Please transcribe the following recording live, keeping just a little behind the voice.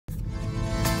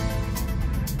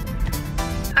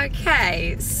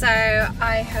Okay, so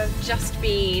I have just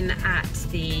been at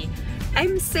the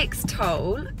M6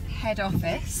 toll head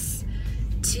office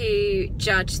to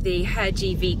judge the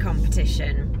HerGV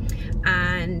competition,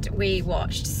 and we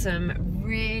watched some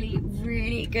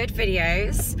really good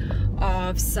videos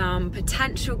of some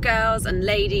potential girls and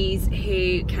ladies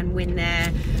who can win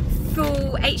their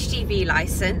full HGV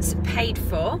license paid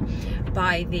for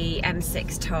by the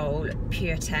M6 toll,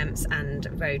 Pertemps and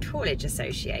Road Haulage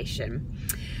Association.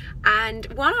 And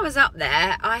while I was up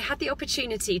there, I had the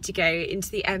opportunity to go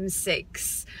into the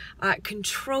M6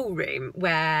 control room,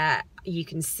 where you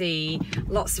can see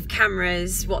lots of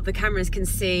cameras, what the cameras can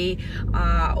see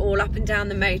all up and down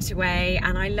the motorway,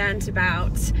 and I learned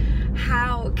about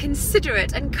how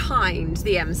considerate and kind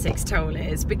the M6 toll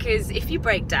is, because if you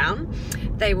break down,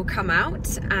 they will come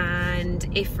out, and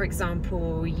if, for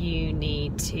example, you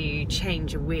need to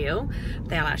change a wheel,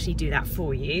 they'll actually do that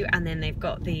for you. And then they've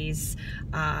got these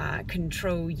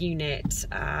control unit,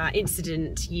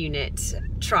 incident unit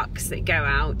trucks that go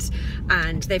out,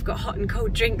 and they've got hot and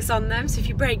cold drinks on them, so if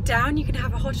you break down you can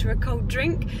have a hot or a cold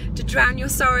drink to drown your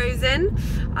sorrows in.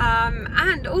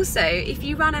 And also, if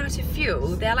you run out of fuel,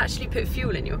 they'll actually put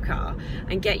fuel in your car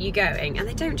and get you going, and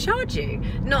they don't charge you.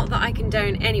 Not that I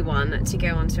condone anyone to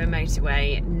go onto a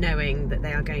motorway knowing that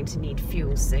they are going to need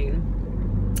fuel soon,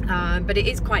 but it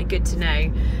is quite good to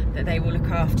know that they will look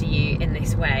after you in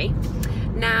this way.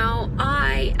 Now,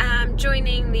 I am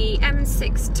joining the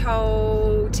M6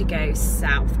 toll to go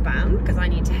southbound because I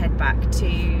need to head back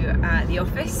to the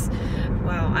office.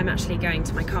 Well, I'm actually going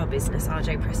to my car business,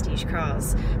 RHA Prestige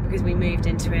Cars, because we moved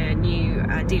into a new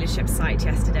dealership site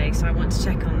yesterday, so I want to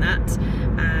check on that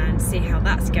and see how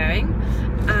that's going.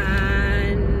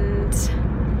 And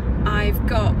I've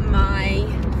got my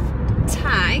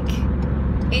tag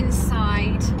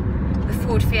inside the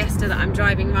Ford Fiesta that I'm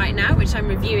driving right now, which I'm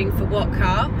reviewing for what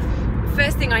car.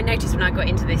 First thing I noticed when I got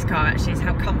into this car actually is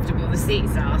how comfortable the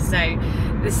seats are, so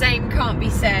the same can't be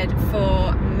said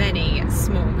for many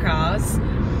small cars.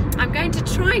 I'm going to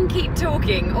try and keep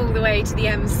talking all the way to the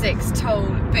M6 toll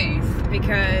booth,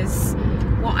 because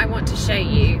what I want to show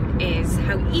you is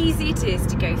how easy it is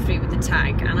to go through with the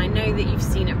tag, and I know that you've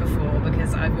seen it before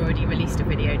because I've already released a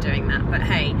video doing that, but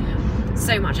hey,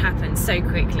 so much happened so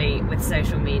quickly with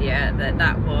social media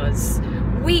that was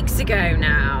weeks ago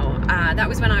now. That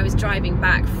was when I was driving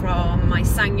back from my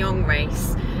Sangyong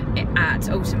race at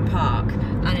Alton Park,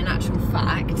 and in actual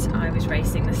fact I was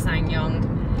racing the Sangyong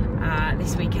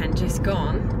this weekend just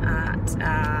gone at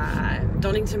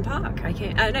Donington Park.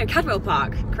 No, Cadwell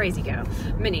Park. Crazy girl.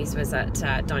 Minnie's was at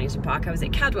Donington Park. I was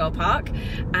at Cadwell Park,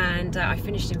 and I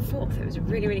finished in 4th. It was a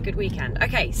really good weekend.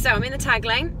 Okay, so I'm in the tag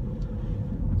lane.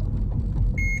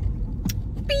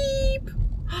 Beep!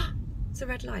 It's a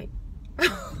red light.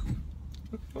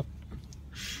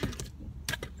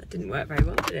 That didn't work very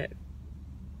well, did it?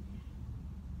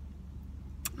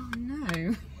 Oh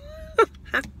no.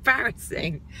 How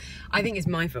embarrassing. I think it's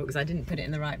my fault because I didn't put it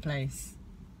in the right place.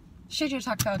 Should your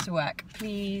tag fail to work,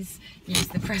 please use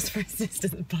the press for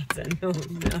assistance button. Oh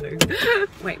no.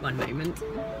 Wait one moment.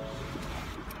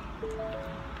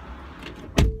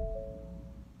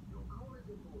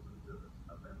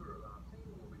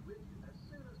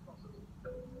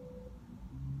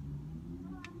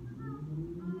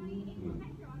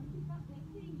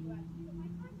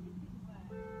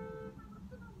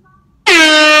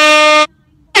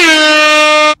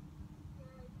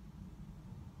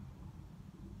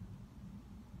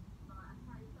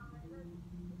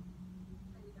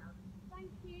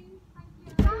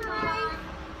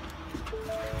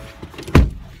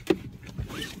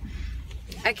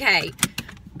 Okay,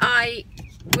 I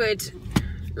would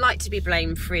like to be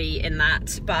blame free in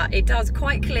that, but it does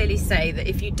quite clearly say that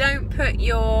if you don't put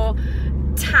your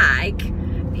tag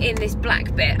in this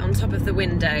black bit on top of the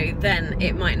window, then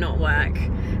it might not work.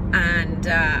 And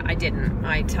I didn't.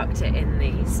 I tucked it in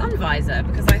the sun visor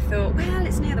because I thought, well,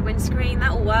 it's near the windscreen,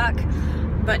 that'll work.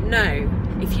 But no,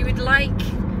 if you would like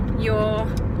your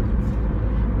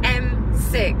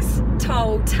M6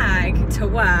 toll tag to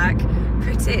work,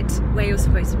 put it where you're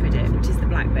supposed to put it, which is the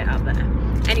black bit up there.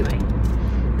 Anyway,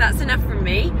 that's enough from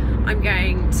me. I'm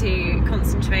going to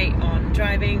concentrate on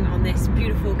driving on this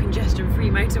beautiful congestion-free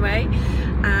motorway,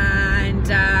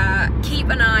 and keep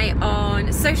an eye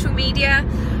on social media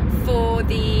for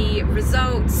the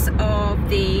results of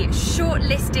the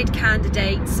shortlisted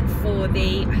candidates for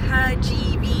the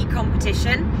HerGV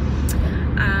competition,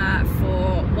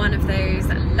 for one of those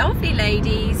lovely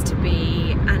ladies to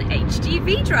be an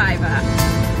HGV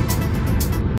driver.